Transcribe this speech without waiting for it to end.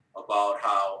about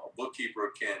how a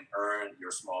bookkeeper can earn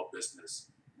your small business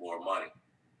more money.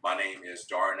 My name is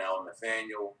Darnell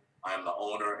Nathaniel. I'm the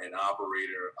owner and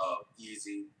operator of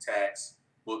Easy Tax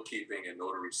Bookkeeping and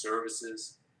Notary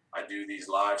Services. I do these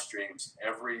live streams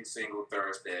every single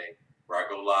Thursday where I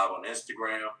go live on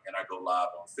Instagram and I go live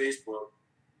on Facebook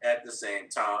at the same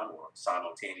time or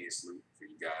simultaneously for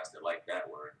you guys that like that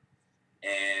word.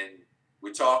 And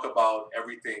we talk about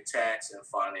everything tax and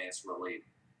finance related.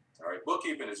 All right,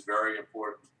 bookkeeping is very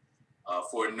important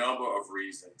for a number of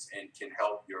reasons and can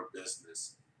help your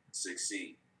business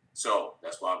succeed. So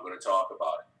that's why I'm going to talk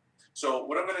about it. So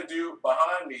what I'm going to do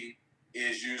behind me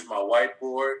is use my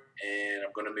whiteboard, and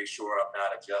I'm going to make sure I'm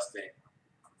not adjusting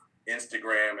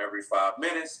Instagram every 5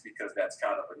 minutes because that's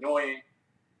kind of annoying.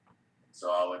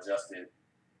 So I'll adjust it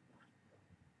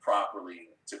properly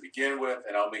to begin with,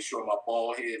 and I'll make sure my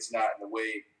bald head's not in the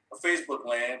way of Facebook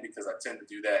land because I tend to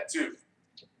do that too.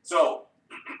 So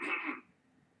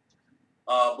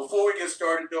before we get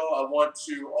started though, I want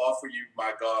to offer you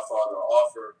my Godfather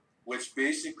offer, which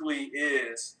basically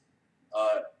is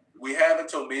we have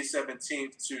until May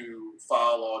 17th to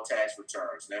file all tax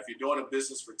returns. Now, if you're doing a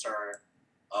business return,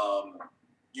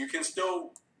 you can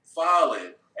still file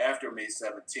it after May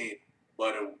 17th,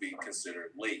 but it will be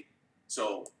considered late.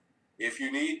 So if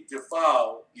you need to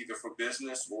file either for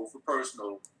business or for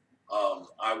personal,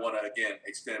 I want to, again,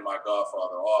 extend my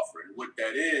Godfather offer. And what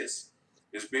that is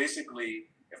basically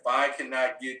if I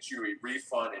cannot get you a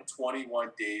refund in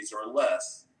 21 days or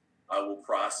less, I will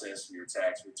process your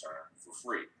tax return for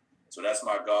free. So that's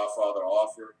my Godfather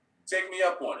offer. Take me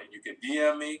up on it. You can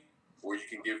DM me or you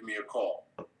can give me a call.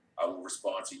 I will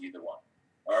respond to either one.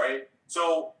 All right.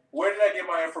 So where did I get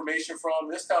my information from?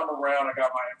 This time around, I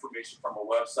got my information from a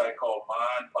website called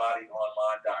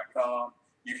mindbodyonline.com.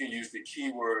 You can use the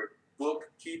keyword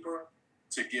Bookkeeper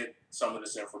to get some of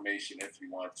this information if you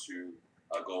want to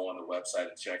go on the website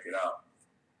and check it out.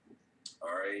 All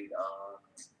right.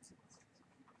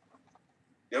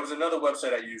 There was another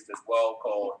website I used as well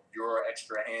called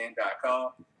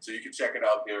yourextrahand.com, so you can check it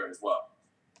out there as well.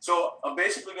 So I'm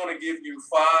basically going to give you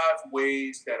 5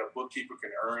 ways that a bookkeeper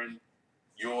can earn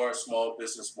your small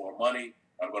business more money.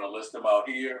 I'm going to list them out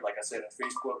here. Like I said, on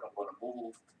Facebook, I'm going to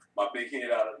move my big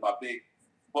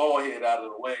bald head out of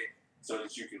the way so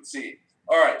that you can see it.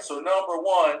 All right, so number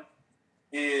 1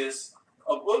 is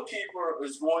a bookkeeper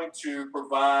is going to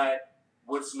provide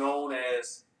what's known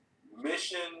as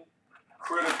mission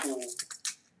critical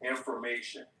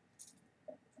information.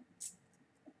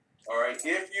 All right,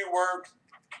 if you work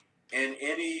in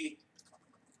any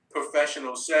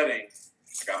professional setting,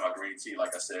 I got my green tea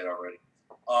like I said already.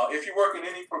 If you work in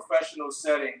any professional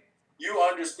setting, you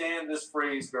understand this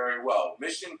phrase very well,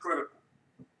 mission critical.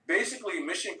 Basically,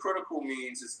 mission critical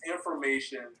means it's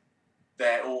information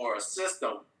that or a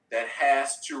system that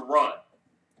has to run.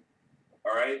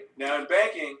 All right. Now in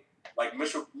banking, like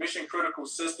mission critical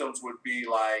systems would be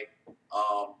like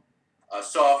a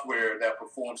software that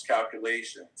performs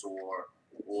calculations, or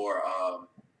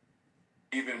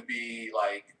even be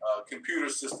like computer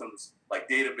systems like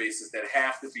databases that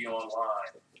have to be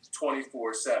online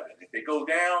 24/7. If they go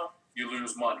down, you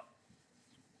lose money.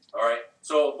 All right.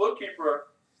 So a bookkeeper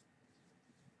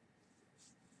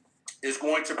is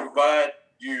going to provide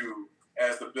you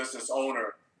as the business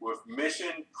owner with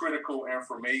mission critical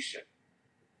information.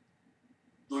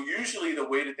 So usually the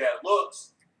way that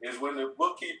looks is when the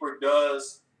bookkeeper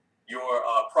does your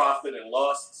profit and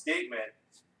loss statement,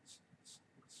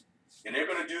 and they're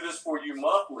going to do this for you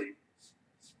monthly.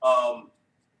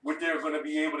 What they're going to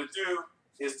be able to do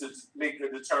is to make a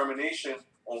determination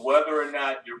on whether or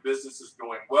not your business is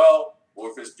doing well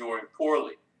or if it's doing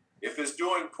poorly. If it's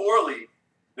doing poorly,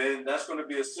 then that's going to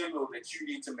be a signal that you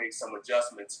need to make some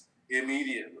adjustments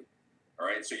immediately. All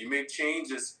right, so you make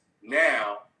changes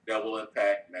now that will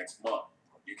impact next month.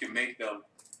 You can make them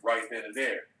right then and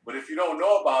there. But if you don't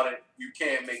know about it, you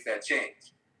can't make that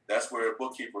change. That's where a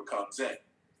bookkeeper comes in.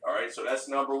 All right, so that's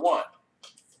number 1.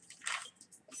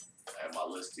 I have my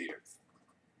list here.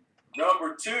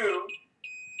 Number 2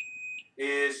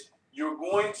 is you're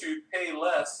going to pay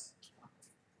less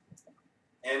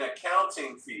in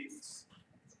accounting fees.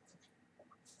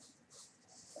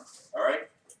 All right?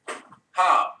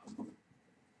 How?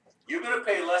 You're going to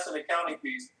pay less in accounting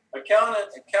fees.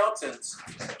 Accountants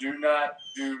do not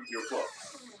do your book.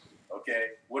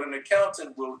 Okay? What an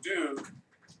accountant will do,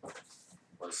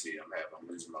 let's see, I'm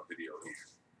losing my video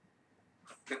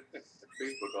here.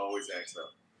 Facebook always acts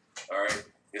up. All right?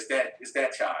 It's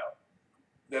that child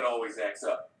that always acts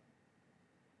up.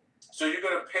 So you're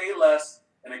going to pay less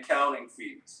in accounting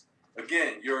fees.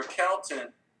 Again, your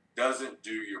accountant doesn't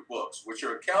do your books. What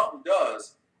your accountant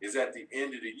does is at the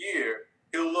end of the year,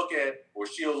 he'll look at, or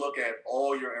she'll look at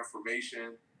all your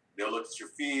information. They'll look at your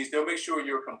fees. They'll make sure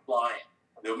you're compliant.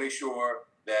 They'll make sure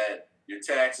that your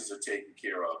taxes are taken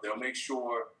care of. They'll make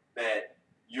sure that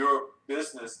your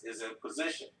business is in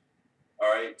position, all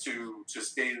right, to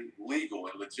stay legal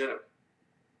and legitimate.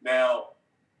 Now,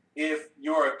 if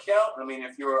your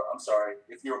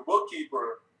if your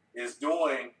bookkeeper is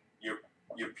doing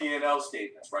your P&L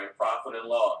statements, right, profit and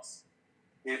loss.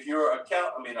 If your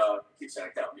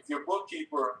if your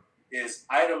bookkeeper is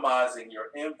itemizing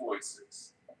your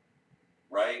invoices,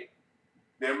 right,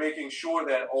 they're making sure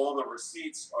that all the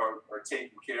receipts are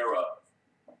taken care of.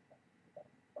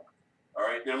 All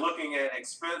right, they're looking at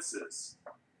expenses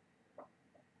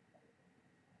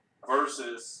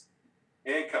versus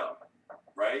income,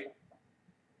 right?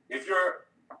 If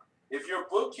your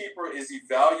bookkeeper is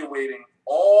evaluating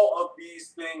all of these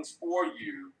things for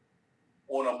you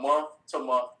on a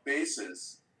month-to-month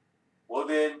basis, well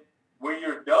then, when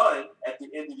you're done at the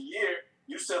end of the year,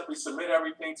 you simply submit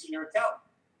everything to your accountant.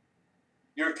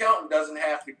 Your accountant doesn't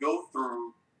have to go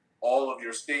through all of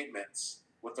your statements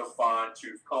with a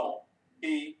fine-tooth comb.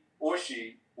 He or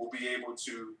she will be able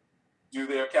to do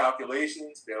their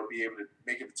calculations. They'll be able to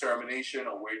make a determination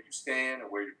on where you stand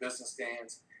and where your business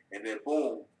stands, and then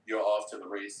boom, you're off to the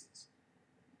races.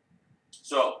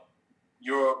 So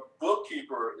your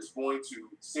bookkeeper is going to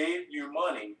save you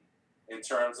money in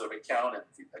terms of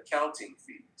accounting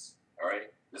fees. All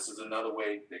right, this is another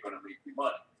way they're going to make you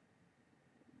money.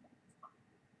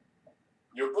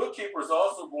 Your bookkeeper is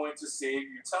also going to save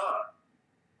you time.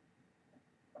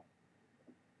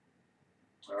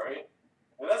 All right,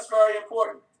 and that's very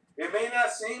important. It may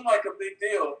not seem like a big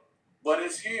deal, but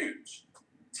it's huge.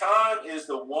 Time is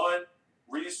the one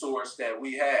resource that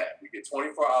we have. We get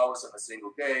 24 hours in a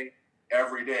single day,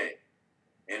 every day.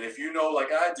 And if you know,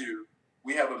 like I do,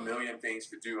 we have a million things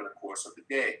to do in the course of the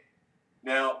day.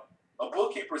 Now, a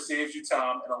bookkeeper saves you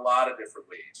time in a lot of different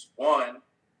ways. One,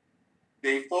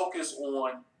 they focus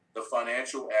on the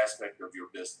financial aspect of your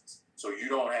business, so you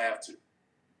don't have to.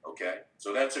 Okay?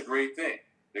 So that's a great thing.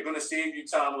 They're going to save you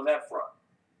time on that front.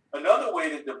 Another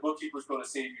way that the bookkeeper is going to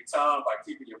save you time by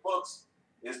keeping your books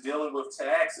is dealing with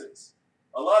taxes.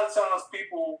 A lot of times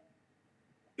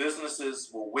businesses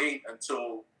will wait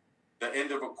until the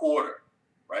end of a quarter,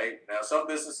 right? Now, some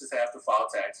businesses have to file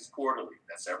taxes quarterly.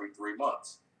 That's every 3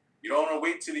 months. You don't want to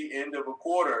wait to the end of a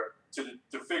quarter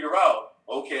to figure out,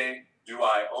 okay, do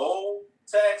I owe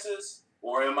taxes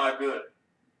or am I good?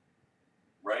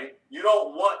 Right? You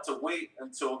don't want to wait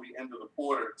until the end of the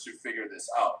quarter to figure this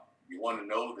out. You want to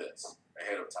know this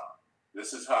ahead of time.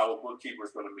 This is how a bookkeeper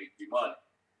is going to make you money.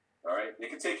 All right? They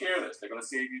can take care of this. They're going to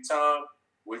save you time,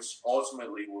 which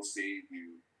ultimately will save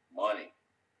you money.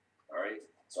 All right?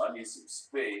 So I need some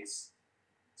space.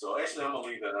 So actually, I'm going to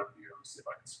leave that up here. Let me see if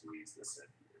I can squeeze this in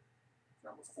here.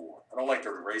 Number 4. I don't like to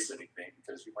erase anything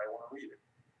because you might want to read it.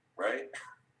 Right?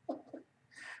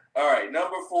 All right,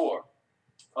 number 4.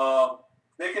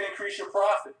 They can increase your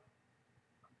profit.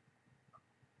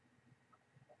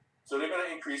 So they're going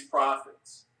to increase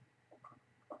profits.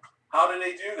 How do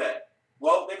they do that?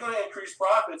 Well, they're going to increase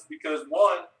profits because,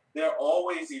 one, they're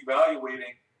always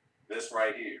evaluating this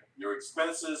right here, your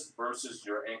expenses versus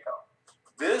your income.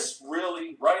 This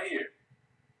really right here,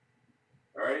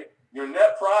 all right? Your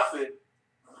net profit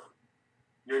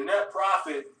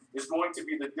is going to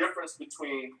be the difference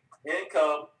between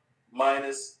income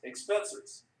minus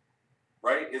expenses.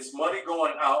 Right? It's money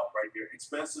going out, right? Your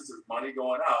expenses is money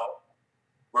going out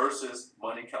versus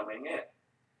money coming in.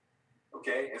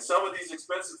 Okay? And some of these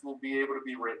expenses will be able to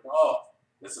be written off.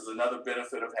 This is another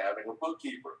benefit of having a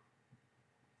bookkeeper.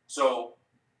 So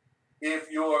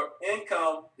if your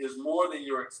income is more than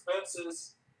your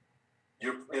expenses,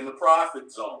 you're in the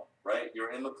profit zone, right?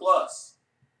 You're in the plus.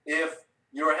 If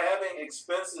you're having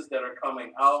expenses that are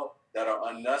coming out that are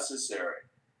unnecessary,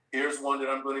 here's one that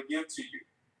I'm going to give to you.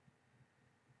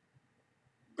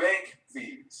 Bank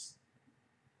fees.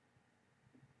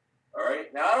 All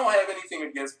right. Now, I don't have anything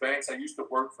against banks. I used to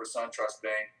work for SunTrust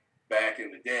Bank back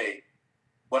in the day.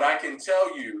 But I can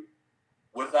tell you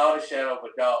without a shadow of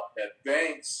a doubt that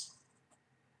banks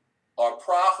are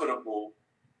profitable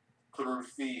through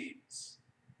fees.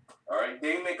 All right.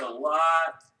 They make a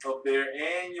lot of their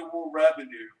annual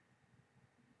revenue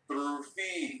through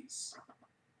fees.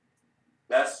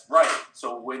 That's right.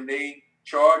 So when they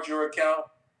charge your account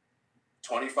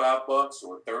 $25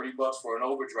 or $30 for an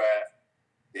overdraft,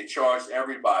 they charge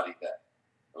everybody that.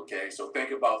 Okay, so think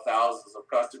about thousands of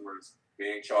customers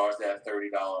being charged that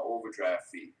 $30 overdraft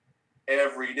fee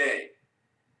every day.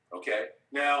 Okay,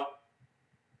 now,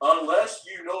 unless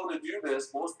you know to do this,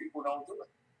 most people don't do it.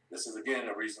 This is, again,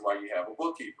 the reason why you have a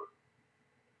bookkeeper.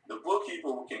 The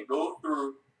bookkeeper can go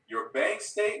through your bank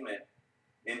statement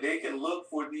and they can look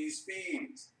for these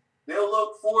fees. They'll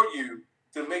look for you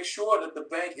to make sure that the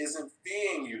bank isn't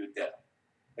feeing you to death.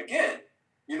 Again,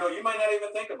 you might not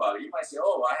even think about it. You might say,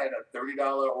 oh, I had a $30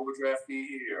 overdraft fee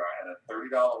here. I had a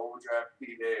 $30 overdraft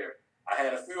fee there. I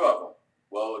had a few of them.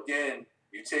 Well, again,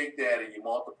 you take that and you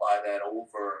multiply that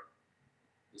over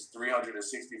this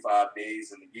 365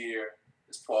 days in a year,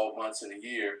 this 12 months in a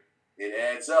year, it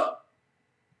adds up.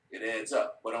 It adds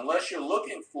up. But unless you're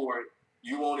looking for it,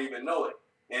 you won't even know it.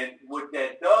 And what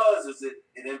that does is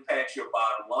it impacts your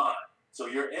bottom line. So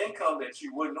your income that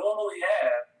you would normally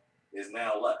have is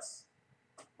now less,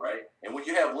 right? And when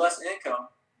you have less income,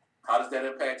 how does that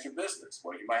impact your business?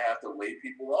 Well, you might have to lay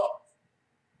people off.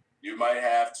 You might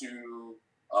have to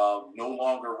no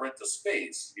longer rent a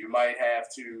space. You might have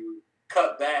to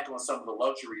cut back on some of the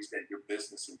luxuries that your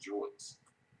business enjoys.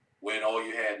 When all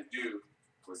you had to do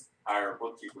was hire a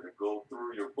bookkeeper to go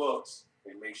through your books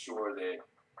and make sure that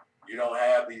you don't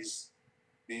have these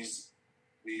fees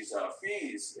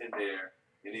in there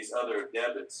and these other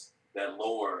debits that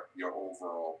lower your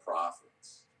overall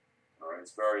profits. All right,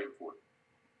 it's very important.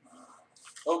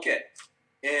 Okay,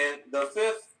 and the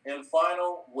fifth and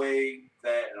final way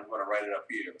that, and I'm going to write it up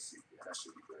here. Let's see, that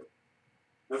should be good.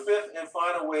 The fifth and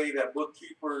final way that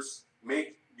bookkeepers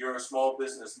make your small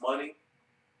business money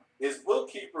is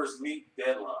bookkeepers meet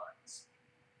deadlines.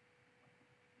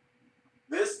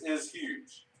 This is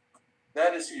huge.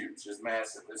 That is huge. It's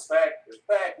massive. In fact,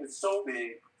 it's so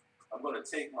big, I'm going to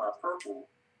take my purple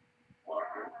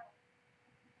marker.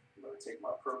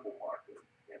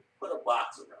 And put a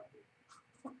box around it.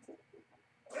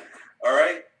 All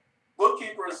right?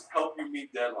 Bookkeepers help you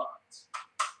meet deadlines.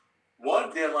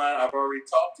 One deadline I've already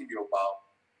talked to you about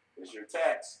is your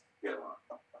tax deadline.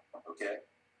 Okay?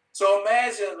 So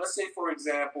imagine, let's say, for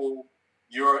example,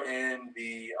 you're in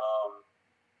the,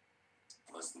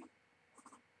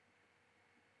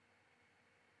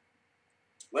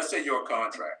 let's say you're a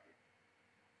contractor,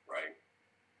 right?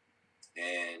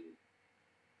 And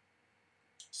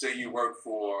say you work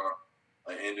for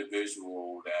an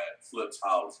individual that flips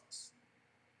houses,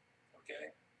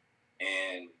 okay?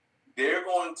 And they're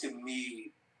going to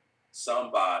need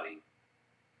somebody,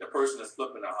 the person that's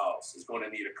flipping the house is going to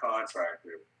need a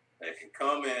contractor that can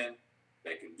come in,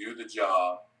 that can do the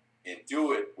job, and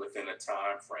do it within a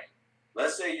time frame.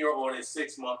 Let's say you're on a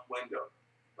 6-month window,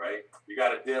 right? You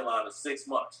got a deadline of 6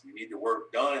 months. You need the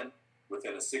work done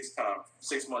within a 6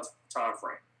 months time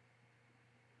frame.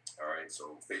 All right,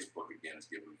 so Facebook again is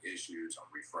giving me issues. I'm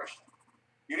refreshing.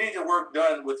 You need the work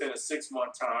done within a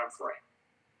 6-month time frame,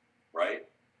 right?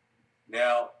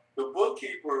 Now, the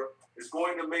bookkeeper is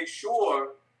going to make sure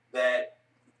that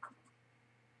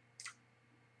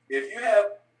if you have,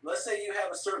 let's say you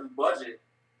have a certain budget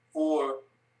for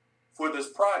this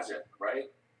project, right?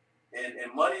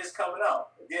 And money is coming out.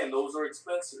 Again, those are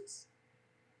expenses.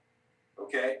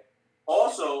 Okay?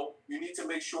 Also, you need to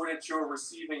make sure that you're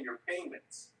receiving your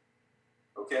payments.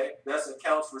 Okay? That's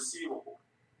accounts receivable.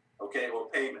 Okay? Or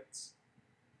payments.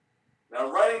 Now,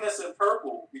 I'm writing this in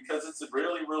purple because it's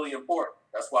really, really important.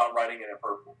 That's why I'm writing it in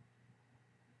purple.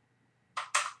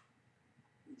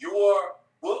 Your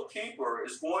bookkeeper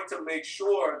is going to make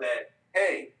sure that,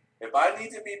 hey, if I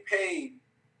need to be paid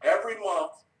every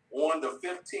month on the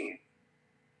 15th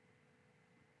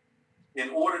in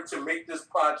order to make this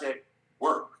project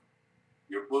work,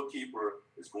 your bookkeeper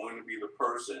is going to be the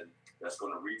person that's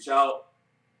going to reach out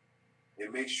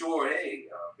and make sure, hey,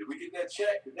 did we get that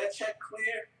check? Did that check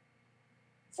clear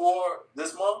for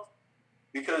this month?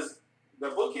 Because the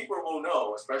bookkeeper will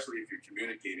know, especially if you're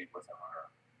communicating with him or her,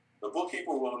 the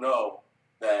bookkeeper will know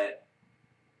that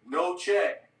no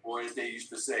check, or as they used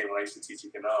to say when I used to teach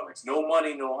economics, no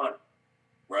money, no honey,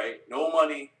 right? No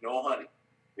money, no honey.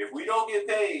 If we don't get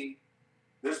paid,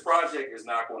 this project is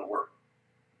not going to work,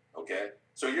 okay?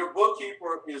 So your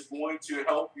bookkeeper is going to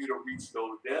help you to reach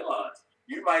those deadlines.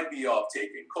 You might be off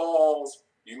taking calls.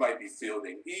 You might be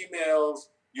fielding emails.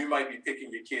 You might be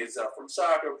picking your kids up from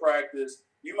soccer practice.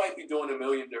 You might be doing a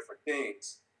million different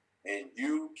things, and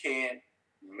you can't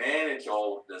manage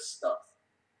all of this stuff.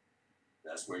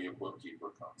 That's where your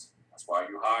bookkeeper comes in. That's why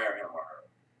you hire him or her.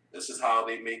 This is how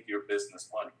they make your business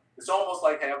money. It's almost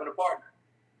like having a partner,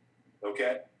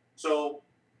 okay? So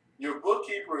your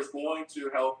bookkeeper is going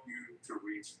to help you to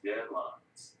reach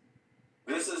deadlines.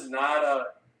 This is not an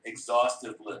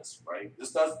exhaustive list, right?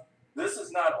 This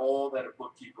is not all that a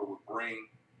bookkeeper would bring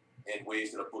in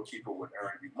ways that a bookkeeper would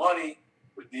earn you money,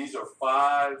 but these are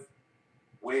 5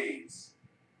 ways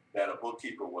that a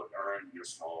bookkeeper would earn your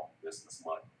small business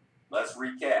money. Let's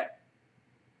recap.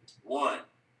 One,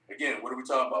 again, what are we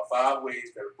talking about? 5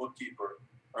 ways that a bookkeeper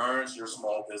earns your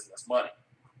small business money.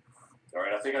 All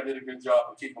right, I think I did a good job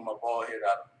of keeping my bald head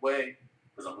out of the way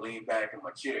because I'm leaning back in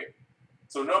my chair.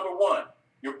 So number one,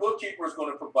 your bookkeeper is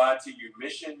going to provide to you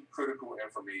mission critical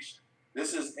information.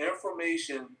 This is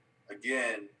information,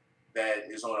 again, that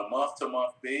is on a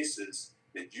month-to-month basis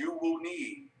that you will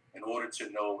need in order to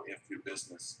know if your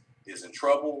business is in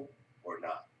trouble or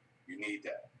not. You need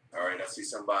that. All right, I see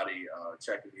somebody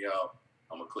checking me out.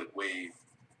 I'm going to click wave.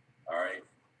 All right,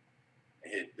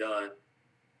 and hit done.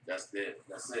 That's it.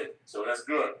 That's it. So that's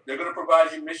good. They're going to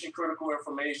provide you mission critical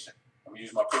information. I'm going to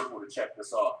use my purple to check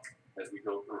this off as we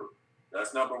go through.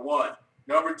 That's number one.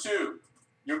 Number two,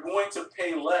 you're going to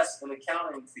pay less in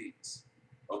accounting fees.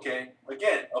 Okay?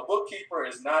 Again, a bookkeeper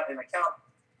is not an accountant.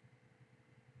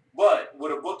 But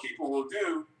what a bookkeeper will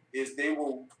do is they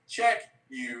will check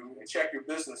you and check your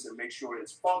business and make sure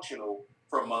it's functional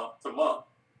from month to month.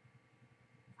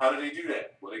 How do they do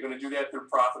that? Well, they're going to do that through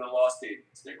profit and loss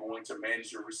statements. They're going to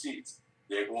manage your receipts.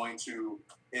 They're going to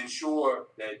ensure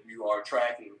that you are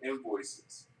tracking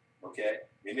invoices, okay?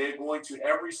 And they're going to,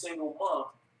 every single month,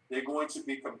 they're going to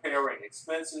be comparing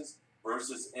expenses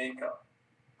versus income.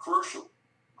 Crucial.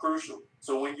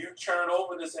 So when you turn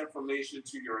over this information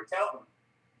to your accountant,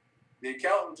 the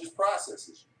accountant just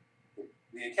processes you.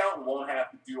 The accountant won't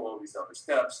have to do all these other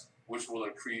steps, which will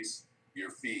increase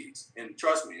your fees. And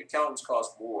trust me, accountants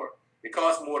cost more. It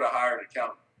costs more to hire an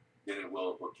accountant than it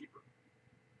will a bookkeeper.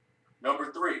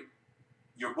 Number three,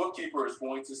 your bookkeeper is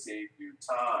going to save you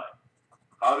time.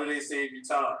 How do they save you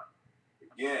time?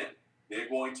 Again, they're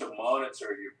going to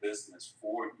monitor your business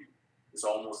for you. It's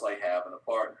almost like having a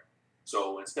partner.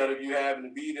 So instead of you having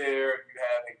to be there, you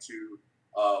having to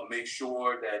make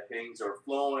sure that things are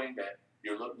flowing, that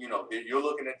you're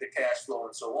looking at the cash flow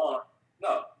and so on.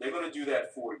 No, they're going to do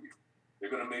that for you. They're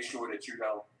going to make sure that you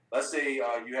don't. Let's say you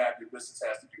have your business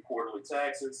has to do quarterly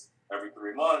taxes every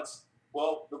 3 months.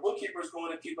 Well, the bookkeeper is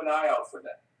going to keep an eye out for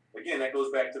that. Again, that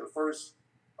goes back to the first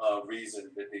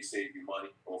reason that they save you money,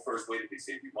 or first way that they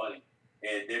save you money.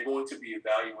 And they're going to be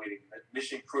evaluating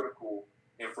mission critical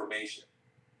information.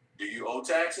 Do you owe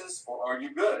taxes or are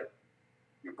you good?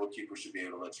 Your bookkeeper should be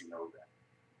able to let you know that.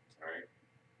 All right.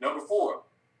 Number four,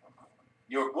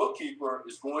 your bookkeeper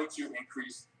is going to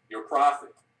increase your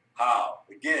profit. How?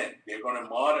 Again, they're going to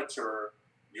monitor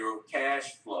your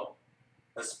cash flow,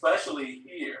 especially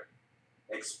here,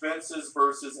 expenses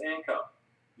versus income.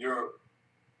 Your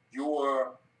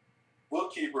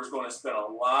bookkeeper is going to spend a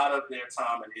lot of their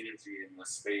time and energy in this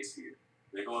space here.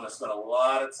 They're going to spend a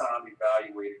lot of time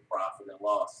evaluating profit and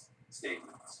loss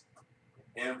statements,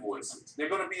 invoices. They're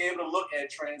going to be able to look at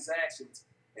transactions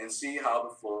and see how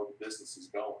the flow of the business is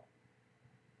going.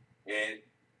 And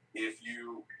if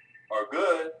you are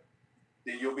good,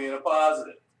 then you'll be in a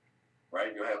positive,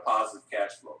 right? You'll have positive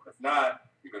cash flow. If not,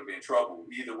 you're going to be in trouble.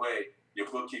 Either way, your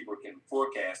bookkeeper can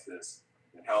forecast this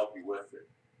and help you with it.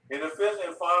 And the fifth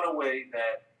and final way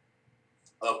that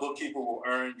a bookkeeper will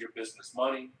earn your business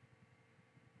money,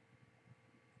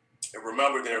 and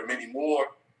remember there are many more,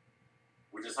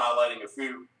 we're just highlighting a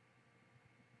few,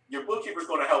 your bookkeeper is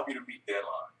going to help you to meet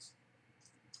deadlines.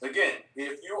 Again,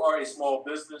 if you are a small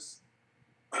business,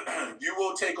 you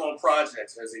will take on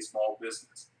projects as a small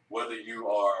business, whether you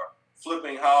are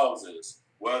flipping houses,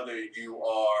 whether you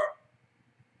are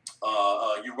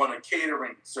you run a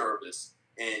catering service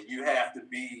and you have to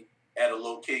be at a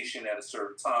location at a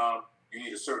certain time. You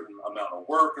need a certain amount of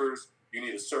workers. You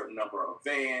need a certain number of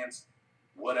vans,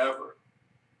 whatever.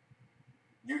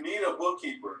 You need a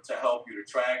bookkeeper to help you to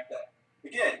track that.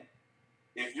 Again,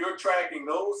 if you're tracking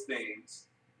those things,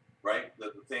 right,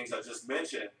 the things I just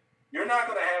mentioned, you're not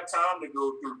going to have time to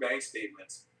go through bank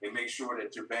statements and make sure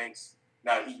that your bank's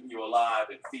not eating you alive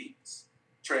in fees,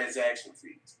 transaction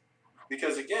fees.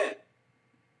 Because again,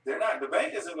 the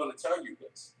bank isn't going to tell you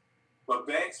this, but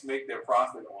banks make their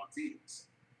profit on fees.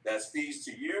 That's fees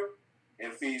to you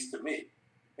and fees to me.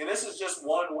 And this is just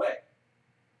one way.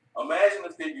 Imagine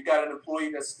if you got an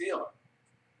employee that's stealing.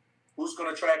 Who's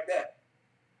going to track that?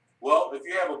 Well, if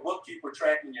you have a bookkeeper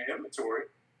tracking your inventory,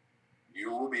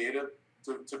 you will be able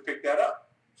to pick that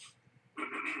up.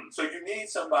 So you need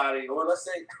somebody, or let's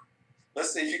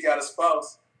say you got a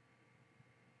spouse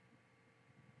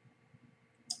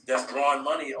that's drawing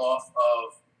money off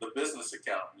of the business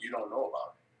account and you don't know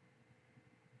about it.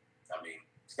 I mean,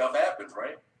 stuff happens,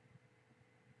 right?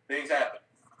 Things happen.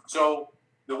 So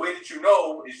the way that you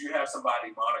know is you have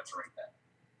somebody monitoring that.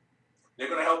 They're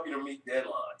going to help you to meet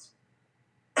deadlines.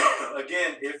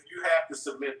 Again, if you have to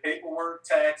submit paperwork,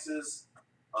 taxes,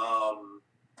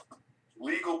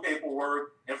 legal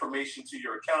paperwork, information to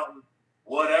your accountant,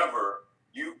 whatever,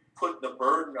 you put the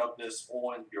burden of this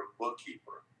on your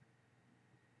bookkeeper.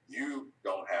 You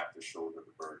don't have to shoulder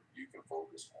the burden. You can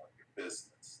focus on your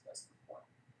business. That's the point.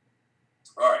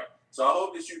 All right. So I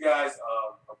hope that you guys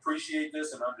appreciate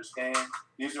this and understand.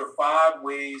 These are 5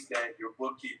 ways that your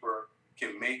bookkeeper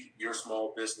can make your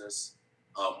small business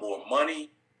more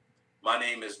money. My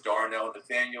name is Darnell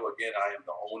Nathaniel. Again, I am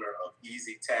the owner of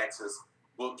Easy Taxes,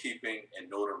 Bookkeeping, and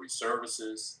Notary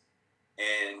Services.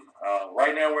 And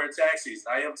right now we're in tax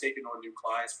season. I am taking on new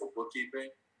clients for bookkeeping.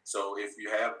 So if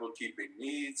you have bookkeeping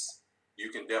needs,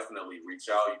 you can definitely reach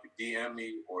out. You can DM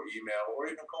me or email or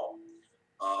even call.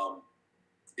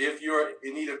 If you're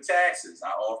in need of taxes, I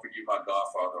offer you my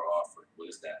Godfather offer. What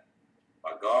is that?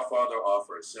 My Godfather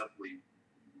offer is simply,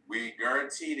 we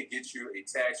guarantee to get you a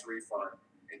tax refund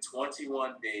in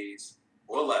 21 days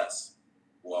or less,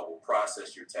 or I will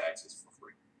process your taxes for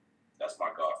free. That's my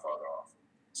Godfather offer.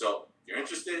 So if you're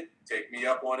interested, take me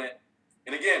up on it.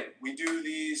 And again, we do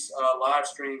these live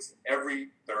streams every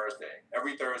Thursday.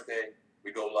 Every Thursday,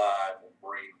 we go live and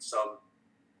bring some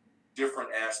different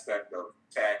aspect of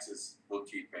taxes,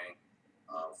 bookkeeping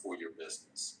for your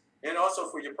business, and also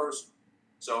for your personal.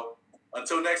 So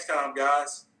until next time,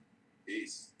 guys,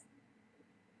 peace.